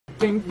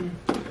ding,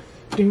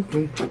 ding,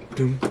 ding,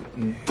 ding.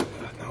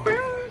 No,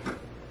 gotta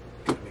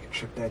make a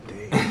trip that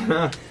day.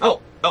 oh,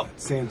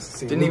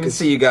 didn't even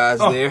see you guys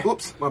there.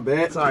 Oops, my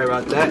bad. Sorry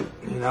about that.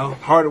 You know,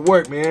 hard at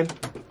work, man.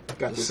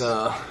 Got this.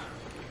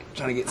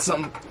 Trying to get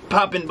something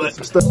popping, but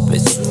some stuff.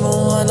 Bitch, you the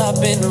one I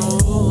been the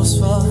rules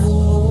for.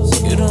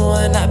 You the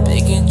one I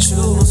pick and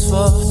choose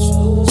for.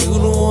 You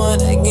the one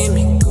that give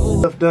me cool.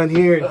 Stuff done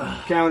here.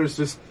 Calendar's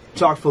just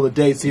chock full of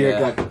dates here.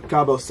 Yeah. Got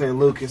Cabo San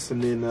Lucas,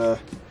 and then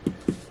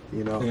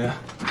you know,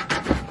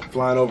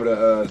 flying over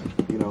to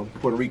you know,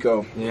 Puerto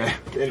Rico. Yeah.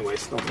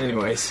 Anyways, no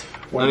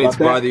need to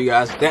bother you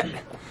guys with that.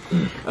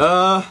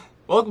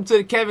 Welcome to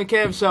the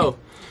Kevinkev show.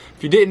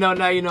 If you didn't know,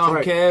 now you know.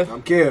 I'm Kev.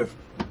 I'm Kev.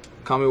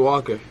 Call me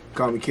Walker.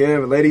 Call me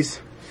Kev, and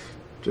ladies,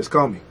 just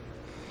call me.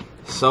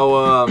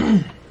 So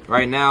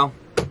right now,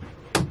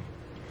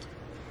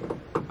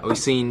 we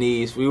seen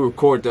these. We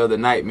recorded the other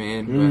night,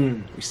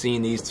 man. But we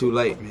seen these too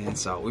late, man.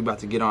 So we about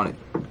to get on it.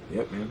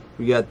 Yep, man.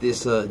 We got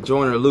this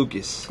Joyner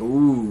Lucas.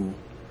 Ooh. When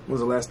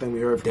was the last thing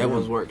we heard from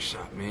Devil's him?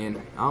 Workshop, man.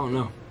 I don't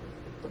know.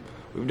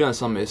 We've done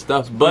some of his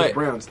stuff, but Chris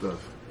Brown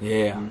stuff.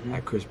 Yeah,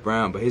 like Chris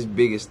Brown. But his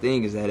biggest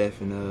thing is that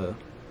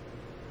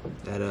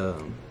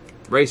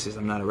racist.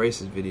 I'm not a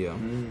racist video.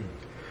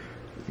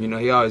 You know,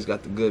 he always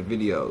got the good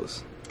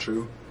videos.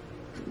 True.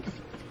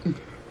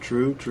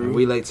 True. And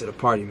we late to the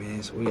party,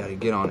 man, so we gotta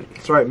get on it.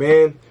 That's right,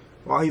 man.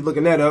 While he's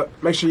looking that up,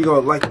 make sure you go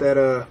like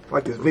that,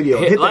 like this video.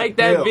 Hit like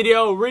that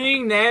video,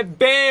 ring that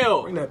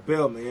bell. Ring that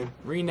bell, man.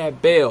 Ring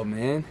that bell,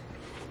 man.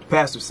 The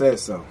pastor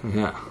says so.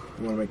 Yeah.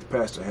 You wanna make the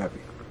pastor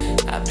happy.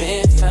 I've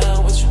been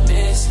found what you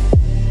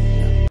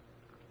missing.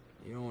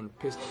 You don't wanna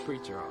piss the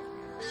preacher off, man.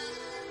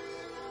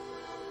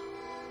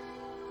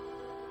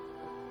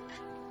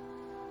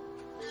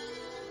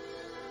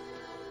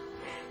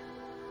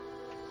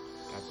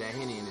 Got that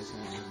Henny in his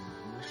hand.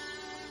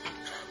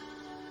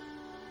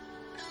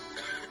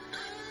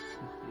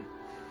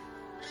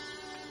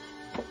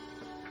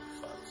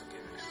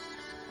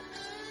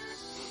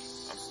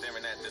 I'm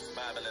staring at this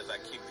Bible as I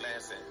keep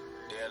glancing.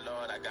 Dear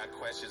Lord, I got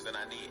questions and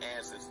I need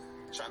answers.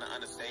 Trying to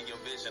understand your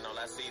vision, all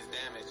I see is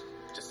damage.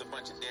 Just a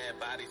bunch of dead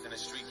bodies in the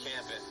street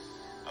camping.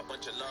 A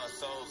bunch of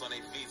lost souls on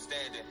their feet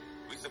standing.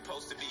 We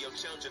supposed to be your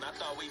children, I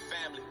thought we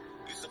family.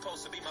 You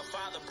supposed to be my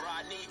father, bro,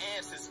 I need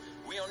answers.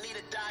 We don't need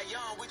to die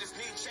young, we just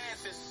need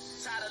chances.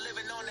 Tired of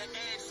living on the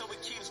edge, so we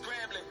keep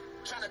scrambling.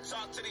 Trying to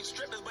talk to these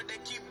strippers, but they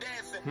keep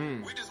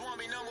dancing. We just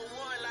want me number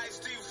one like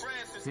Steve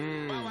Francis.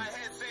 Bow my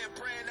head saying,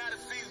 praying out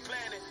of seeds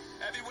planted.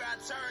 Everywhere I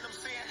turn, I'm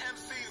seeing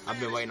MCs. I've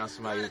been waiting on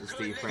somebody with the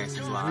Steve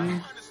Francis line.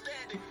 A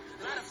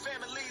lot of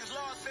families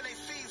lost and they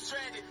seeds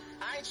stranded.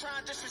 I ain't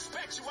trying to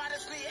disrespect you, I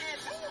just need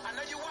answers. I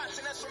know you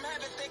watching us from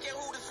heaven thinking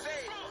who to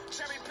save.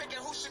 Cherry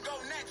picking who should go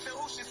next and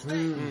who should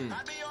stay.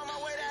 I'd be on my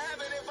way to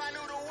heaven if I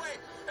knew the way.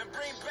 And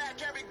bring back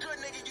every good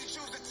nigga you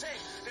choose to take.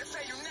 They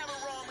say you never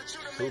wrong, but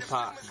you done made a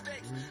few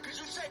mistakes. Cause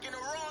you taking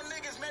the wrong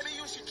niggas, maybe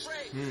you should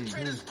trade.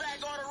 Trade us back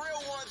all the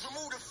real ones,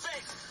 remove the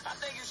fakes. I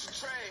think you should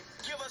trade.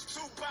 Give us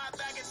Tupac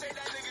back and say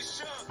that nigga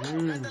should.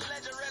 Let the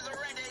legend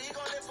resurrect and he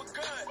gon' live for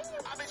good.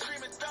 I've been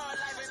screaming thug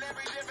life in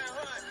every different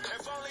hood.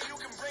 If only you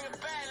can bring it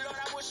back, Lord,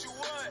 I wish you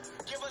would.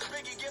 Give us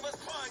Biggie, give us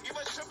Pun, give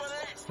us Triple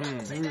X.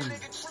 Take that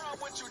nigga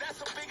Trump with you,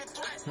 that's a bigger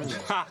threat.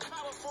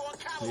 Powerful, a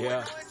coward with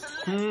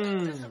no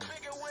intellect. It's a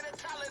bigger win a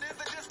collar, there's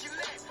a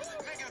disconnect.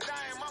 Niggas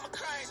dying, mama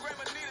crying,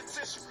 grandma need a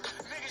tissue.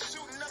 Niggas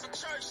shooting up a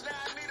church, now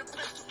I need a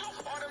pistol.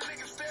 All them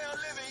niggas still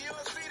living, you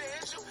don't see the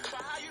issue.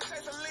 But how you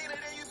take Selena,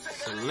 then you take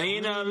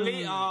Selena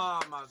Lee, oh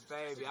my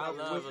baby, I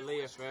love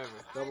Aaliyah forever.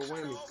 Double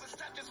whammy.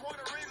 Just want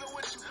to reason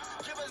with you.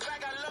 Give us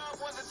back our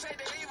love ones and take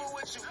the evil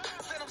with you.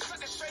 Send them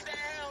suckers straight to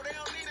hell, they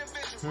don't need a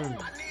vision.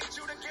 I need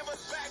you to give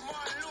us back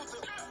Martin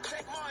Luther.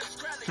 Take Martin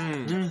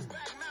Shkreli. Give us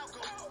back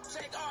Malcolm.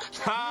 Take R.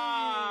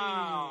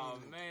 Oh,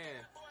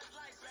 man.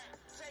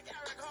 Take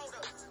Eric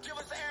Holder. Give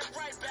us Eric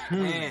right back.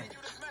 Man.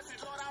 You this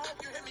message, Lord, I hope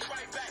you hit me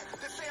right back.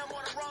 They say I'm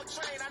on the wrong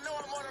train, I know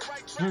I'm on the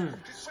right track.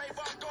 Cause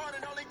Trayvon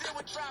Gordon only did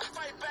what try to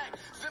fight back.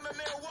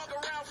 Zimmerman walk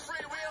around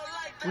free, we don't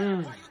like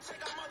that. Why you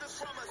take our mothers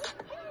from us?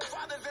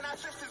 Fathers and our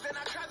sisters and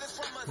our cousins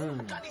from us.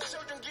 Got these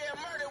children getting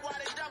murdered while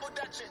they double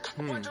dutching.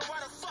 Wonder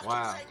why the fuck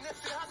you take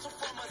Nipsey Hussle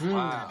from us.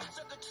 Wow.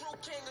 Took a true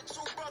king, a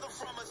true brother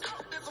from us.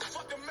 There's a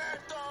fucking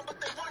marathon, but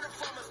they run it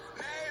from us.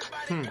 Now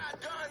everybody got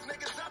guns,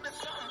 niggas up to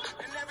something.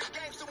 And every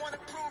gangster wanna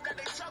prove that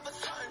they tough or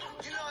something.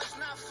 You know it's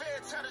not fair,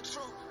 tell the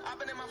truth. I've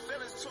been in my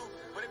feelings too.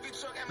 But if you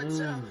took Emmett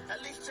Till, at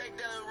least take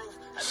Dylan Roof.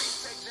 At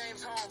least take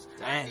James Holmes.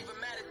 I ain't even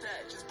mad at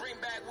that. Just bring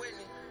back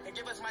Whitney and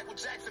give us Michael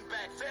Jackson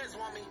back. Feds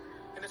want me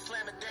and then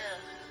slam it down.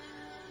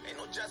 Ain't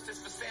no justice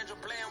for Sandra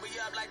Bland. We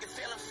up like a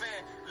Salem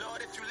fan.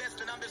 Lord, if you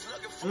listen, I'm just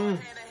looking for a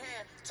hand in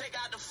hand. Take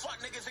out the fuck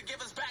niggas and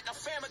give us back our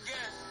fam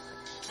again.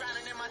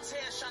 Drowning in my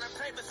tears, trying to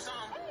pray for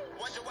some.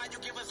 Wonder why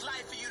you give us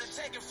life for you to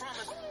take it from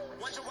us.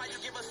 Wonder why you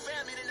give us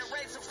family, then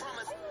erase it from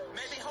us.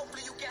 Maybe,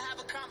 hopefully, you can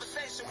have a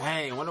conversation.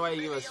 Dang, wonder why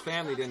you give us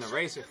family, then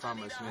erase it from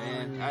us,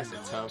 man. That's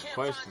a tough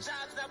question.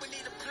 Everybody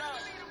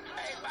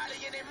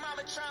and their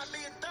mama trying to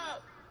be a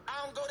thug.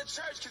 I don't go to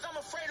church because I'm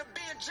afraid of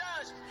being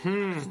judged.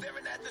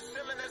 Staring at the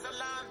ceiling as a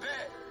line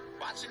bed.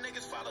 watching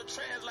niggas follow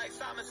trends like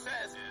Simon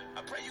says.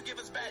 I pray you give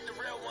us back the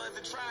real ones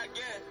and try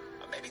again.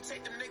 Or maybe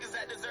take them niggas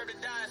that deserve to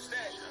die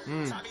instead.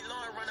 Tommy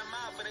Lauren run her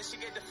mouth and then she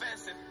get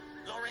defensive.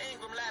 Laura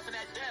Ingram laughing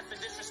at death and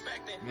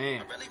disrespecting.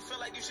 I really feel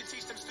like you should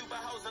teach them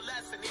stupid hoes a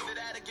lesson. Either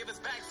that or give us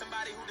back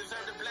somebody who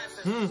deserved a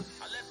blessing.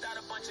 I left out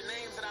a bunch of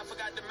names that I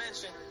forgot to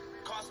mention.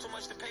 Cost too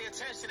much to pay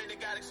attention and it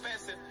got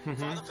expensive.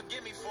 Father,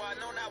 forgive me for I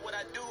know not what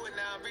I do, and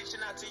now I'm reaching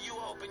out to you,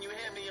 hoping you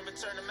hear me and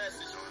return a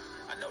message.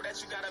 I know that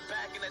you got her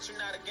back and that you're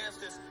not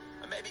against us.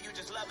 Or maybe you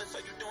just love us so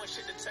you doing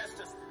shit to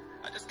test us.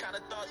 I just kinda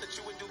thought that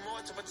you would do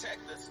more to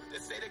protect us. They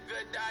say the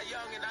good die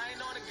young and I ain't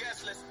on the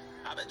guest list.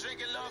 I've been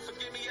drinking, Lord,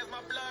 forgive me as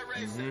my blood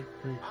racing.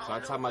 So I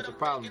talk about your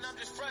problems. I'm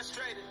just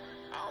frustrated.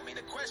 I don't mean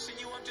to question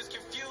you, I'm just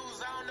confused.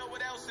 I don't know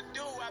what else to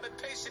do. I've been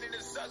patient and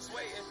it sucks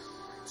waiting.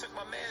 Took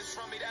my mans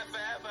from me, that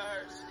forever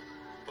hurts.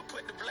 But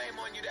putting the blame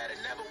on you, that'll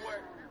never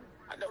work.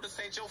 I know this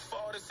ain't your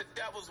fault, it's the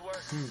devil's work.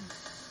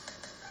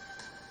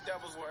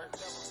 Devil's work.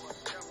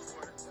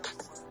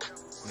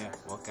 Yeah,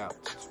 walk out.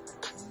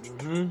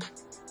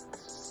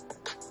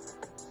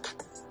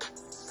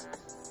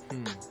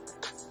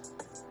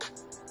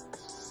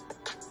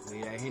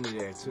 Leave that Henny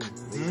there too.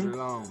 Leave it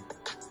alone.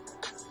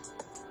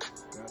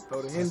 Gotta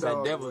throw the hen That's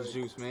dog. that devil's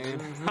juice, man.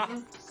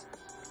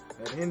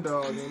 That hen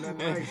dog ain't nothing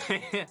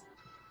nice.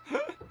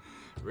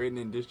 Written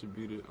and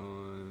distributed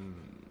on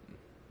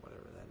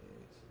whatever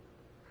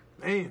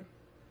that is.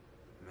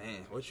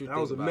 Man, what you that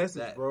think was a about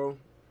message, that? bro.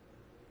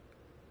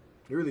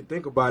 You really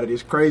think about it,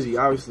 it's crazy.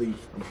 Obviously,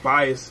 I'm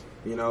biased,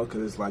 you know,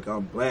 because it's like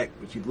I'm black.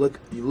 But you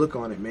look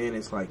on it, man.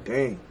 It's like,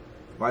 dang,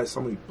 why is so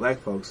many black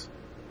folks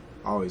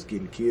always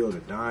getting killed or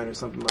dying or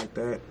something like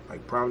that?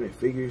 Like prominent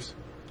figures,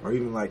 or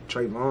even like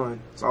Trayvon.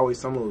 It's always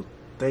some little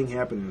thing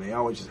happening. They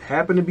always just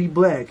happen to be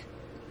black.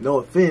 No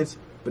offense,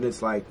 but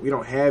it's like we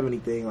don't have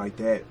anything like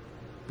that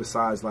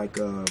besides like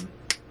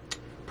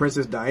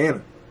Princess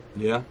Diana.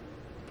 Yeah.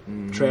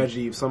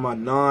 Tragedy of some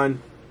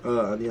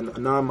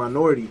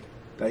non-minority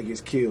that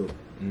gets killed.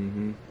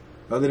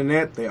 Other than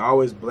that, they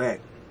always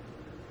black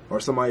or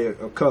somebody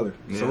of color.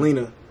 Yeah.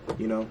 Selena,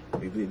 you know,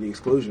 the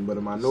exclusion, but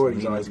a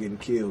minority's always getting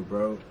killed,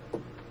 bro.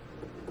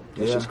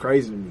 It's just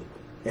crazy to me.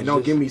 And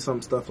don't give me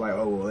some stuff like,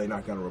 oh, well, they're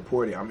not gonna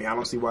report it. I mean, I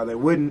don't see why they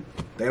wouldn't.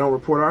 They don't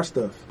report our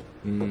stuff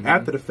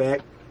after the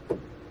fact.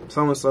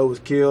 So and so was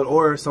killed,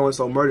 or so and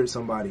so murdered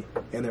somebody,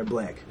 and they're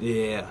black.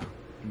 Yeah.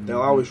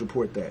 They'll always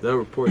report that. They'll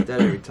report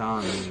that every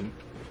time, man.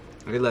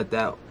 They let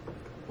that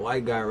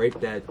white guy rape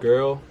that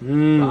girl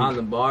behind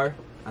the bar.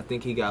 I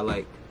think he got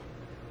like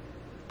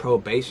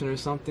probation or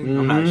something.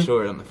 I'm not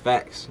sure on the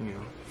facts, you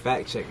know,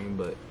 fact checking,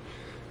 but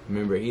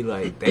remember he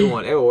like they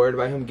were worried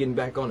about him getting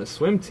back on the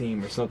swim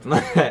team or something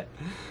like that.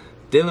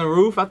 Dylan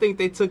Roof, I think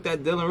they took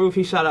that Dylan Roof.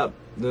 He shot up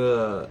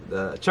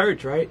the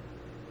church, right?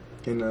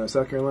 In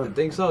South Carolina. I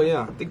think so,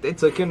 yeah. I think they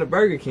took him to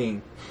Burger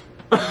King.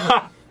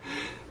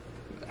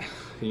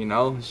 You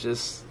know, it's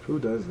just... Who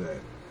does that?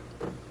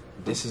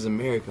 This is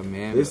America,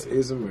 man. This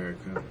is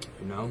America.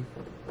 You know?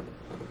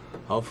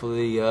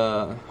 Hopefully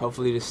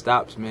this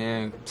stops,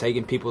 man.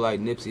 Taking people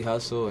like Nipsey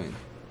Hussle and...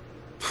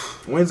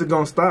 When's it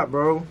gonna stop,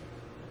 bro?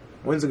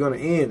 When's it gonna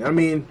end? I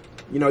mean,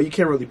 you know, you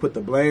can't really put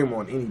the blame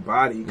on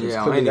anybody.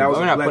 Yeah, we're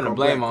not putting the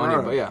blame on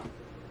it, but yeah.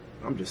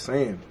 I'm just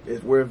saying,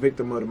 we're a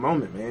victim of the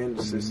moment, man.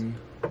 It's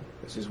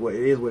just what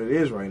it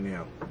is right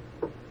now.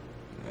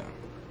 Yeah.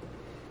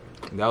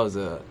 That was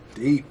a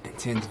deep,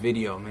 intense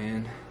video,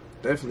 man.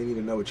 Definitely need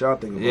to know what y'all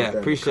think about that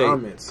appreciate in the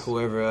comments.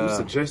 Whoever who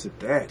suggested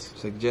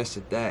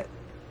that.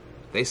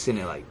 They sent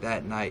it like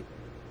that night.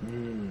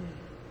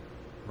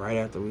 Right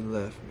after we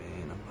left,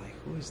 man. I'm like,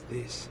 who is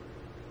this?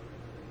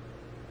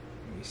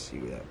 Let me see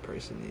who that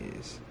person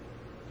is.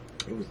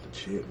 It was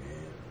legit,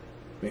 man.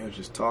 Man was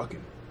just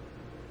talking.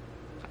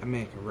 That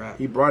man can rap.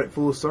 He brought it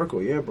full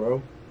circle, yeah,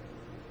 bro.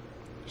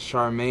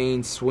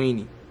 Charmaine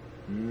Sweeney.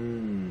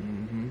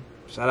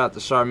 Shout out to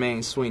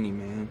Charmaine Sweeney,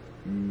 man.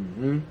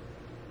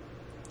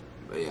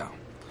 But yeah.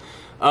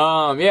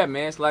 Yeah,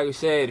 man, it's like we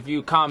said, if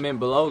you comment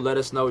below, let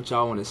us know what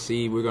y'all want to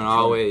see. We're gonna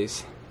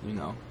always, you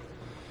know,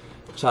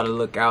 try to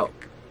look out,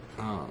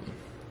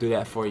 do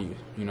that for you.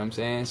 You know what I'm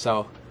saying?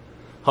 So,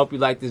 hope you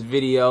like this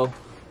video.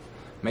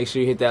 Make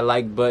sure you hit that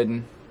like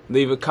button.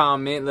 Leave a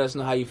comment. Let us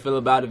know how you feel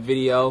about the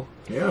video.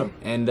 Yeah.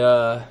 And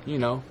you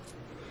know,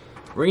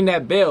 ring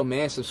that bell,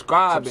 man.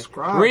 Subscribe.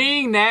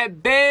 Ring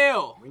that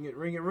bell. Ring it,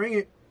 ring it, ring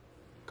it.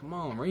 Come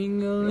on,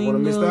 ring a Don't want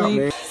to miss out,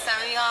 man. Some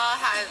of y'all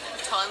have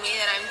told me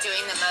that I'm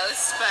doing the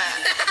most, but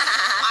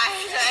I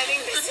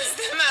think this is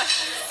the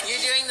most. You're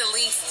doing the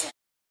least.